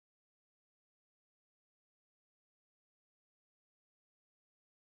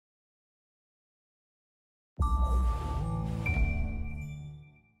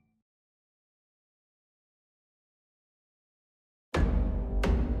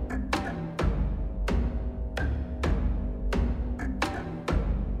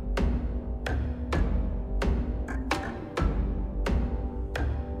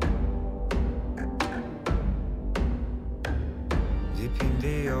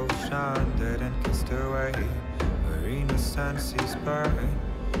ocean dead and cast away, where innocence is burned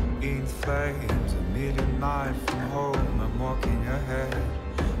in flames. A million miles from home, I'm walking ahead,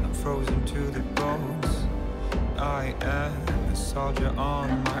 I'm frozen to the bones. I am a soldier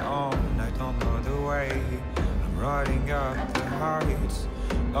on my own, I don't know the way. I'm riding up the heights,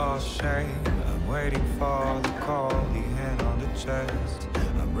 all shame. I'm waiting for the call, the hand on the chest.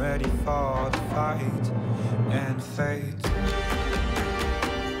 I'm ready for the fight and fate.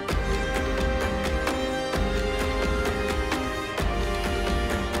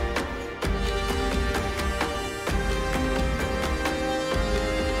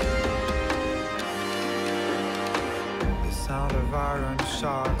 Sound of iron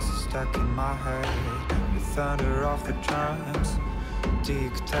shots stuck in my head. The thunder of the drums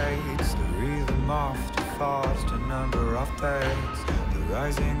dictates the rhythm of the fast, the number of days, the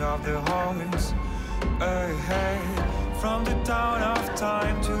rising of the horns ahead. From the dawn of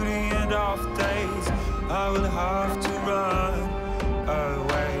time to the end of days, I will have to run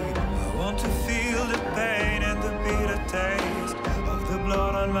away. I want to feel the pain and the bitter taste of the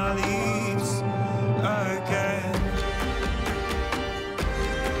blood on my lips again.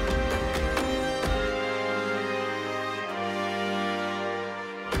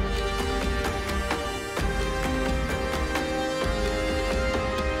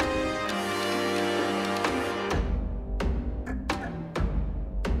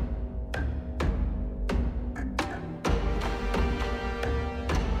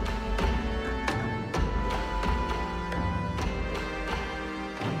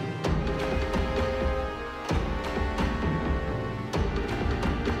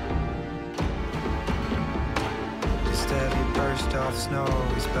 Burst of snow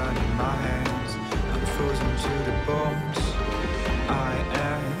is burning my hands, I'm frozen to the bones. I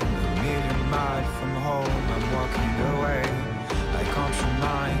am a million miles from home, I'm walking away. I can't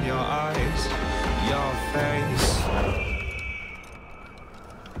remind your eyes, your face.